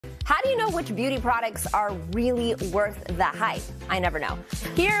How do you know which beauty products are really worth the hype? I never know.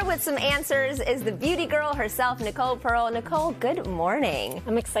 Here with some answers is the beauty girl herself, Nicole Pearl. Nicole, good morning.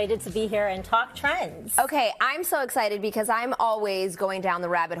 I'm excited to be here and talk trends. Okay, I'm so excited because I'm always going down the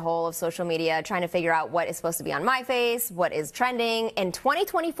rabbit hole of social media trying to figure out what is supposed to be on my face, what is trending, and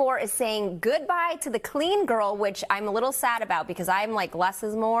 2024 is saying goodbye to the clean girl, which I'm a little sad about because I'm like less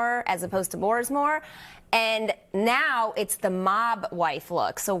is more as opposed to more is more. And now it's the mob wife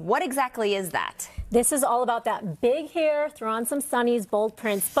look. So what exactly is that? This is all about that big hair, throw on some sunnies, bold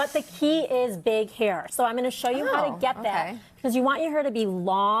prints, but the key is big hair. So I'm going to show you how to get that because you want your hair to be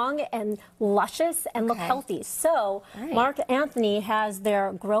long and luscious and look healthy. So Mark Anthony has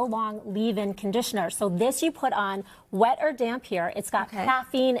their Grow Long Leave-In Conditioner. So this you put on wet or damp hair. It's got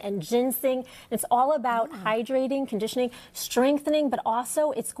caffeine and ginseng. It's all about hydrating, conditioning, strengthening, but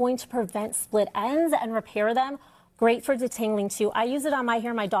also it's going to prevent split ends and repair them. Great for detangling too. I use it on my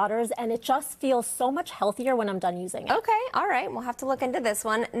hair, my daughter's, and it just feels so much healthier when I'm done using it. Okay, all right, we'll have to look into this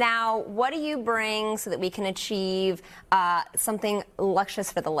one. Now, what do you bring so that we can achieve something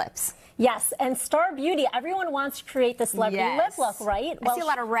luscious for the lips? Yes, and Star Beauty, everyone wants to create the celebrity lip look, right? I see a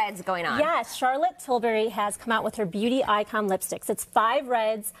lot of reds going on. Yes, Charlotte Tilbury has come out with her Beauty Icon lipsticks. It's 5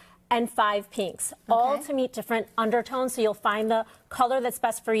 reds and 5 pinks, all to meet different undertones, so you'll find the color that's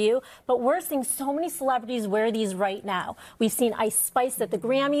best for you. But we're seeing so many celebrities wear these right now. We've seen Ice Spice at the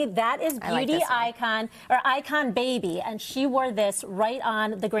Grammy. That is Beauty Icon, or Icon Baby, and she wore this right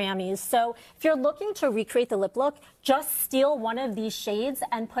on the Grammys. So if you're looking to recreate the lip look, just steal one of these shades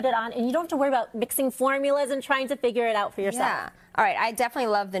and put it on, and you don't have to worry about mixing formulas and trying to figure it out for yourself. Yeah. All right, I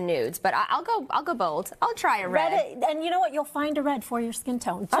definitely love the nudes, but I'll go bold. I'll try a red. And you know what? You'll find a red for your skin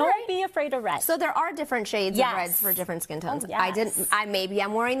tone. Don't be afraid of red. So there are different shades of reds for different skin tones. Maybe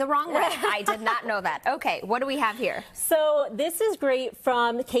I'm wearing the wrong red. I did not know that. Okay, what do we have here? So this is great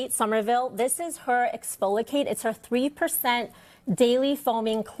from Kate Somerville. This is her Exfoliate. It's her 3% daily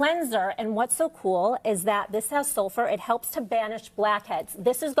foaming cleanser. And what's so cool is that this has sulfur. It helps to banish blackheads.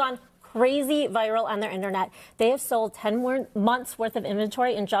 This has gone crazy viral on their internet. They have sold 10 months worth of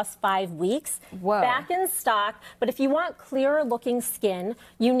inventory in just 5 weeks. Back in stock. But if you want clearer looking skin,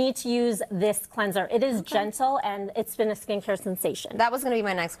 you need to use this cleanser. It is gentle and it's been a skincare sensation. That was going to be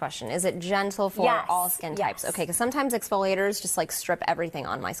my next question. Is it gentle for all skin types? Okay, because sometimes exfoliators just like strip everything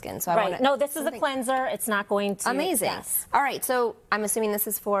on my skin. So I want to. No, this is a cleanser. It's not going to. Amazing. All right, so I'm assuming this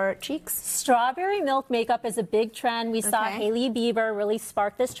is for cheeks? Strawberry milk makeup is a big trend. We saw Hailey Bieber really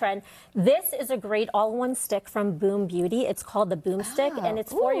spark this trend. This is a great all-in-one stick from Boom Beauty. It's called the Boom Stick, and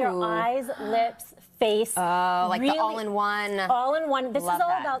it's for your eyes, lips, face. Oh, like really, the all-in-one. All-in-one. This is all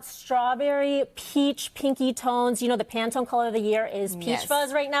about strawberry, peach, pinky tones. You know, the Pantone color of the year is peach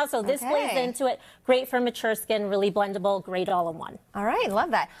fuzz right now, so this plays into it. Great for mature skin, really blendable, great all-in-one. All right,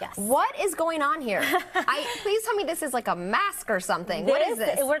 love that. Yes. What is going on here? Please tell me this is like a mask or something. What is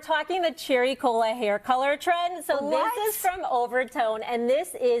this? We're talking the cherry cola hair color trend. So this is from Overtone, and this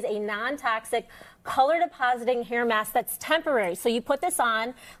is a non-toxic color depositing hair mask that's temporary. So you put this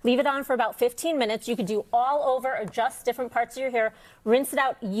on, leave it on for about 15 minutes. You could do all over or just different parts of your hair. Rinse it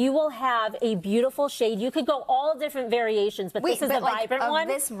out. You will have a beautiful shade. You could go all different variations, but this is a vibrant one.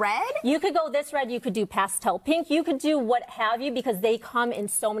 This red? You could go this red. You could do pastel pink. You could do what have you because they come in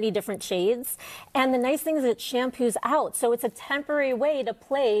so many different shades. And the nice thing is it shampoos out. So it's a temporary way to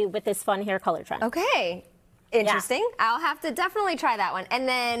play with this fun hair color trend. Okay. Interesting. I'll have to definitely try that one. And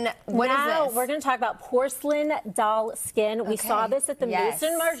then what is this? We're going to talk about porcelain doll skin. We saw this at the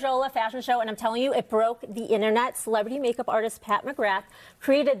Maison Margiela fashion show, and I'm telling you, it broke the internet. Celebrity makeup artist Pat McGrath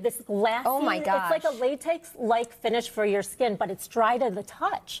created this glassy, it's like a latex-like finish for your skin, but it's dry to the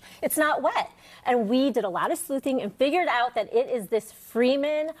touch. It's not wet. And we did a lot of sleuthing and figured out that it is this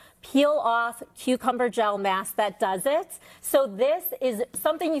Freeman peel-off cucumber gel mask that does it. So this is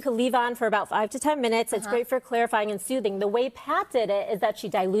something you can leave on for about 5 to 10 minutes. It's great for clarifying and soothing. The way Pat did it is that she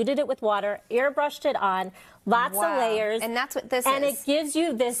diluted it with water, airbrushed it on, lots of layers. And that's what this is. And it gives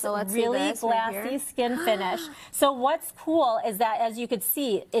you this really glassy skin finish. So what's cool is that, as you can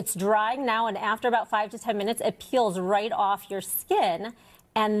see, it's drying now, and after about 5 to 10 minutes, it peels right off your skin.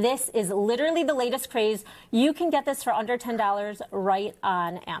 And this is literally the latest craze. You can get this for under $10 right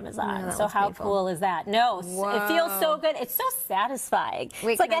on Amazon. So how cool is that? No, it feels so good. It's so satisfying.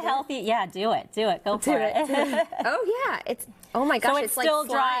 Wait, it's like a healthy, do it. Go for it. Oh, yeah. Oh, my gosh. So it's still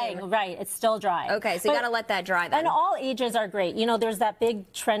drying. Right, it's still drying. Okay, so you got to let that dry then. And all ages are great. You know, there's that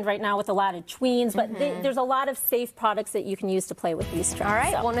big trend right now with a lot of tweens, but there's a lot of safe products that you can use to play with these trends. All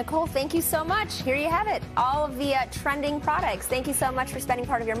right. Well, Nicole, thank you so much. Here you have it. All of the trending products. Thank you so much for spending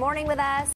part of your morning with us.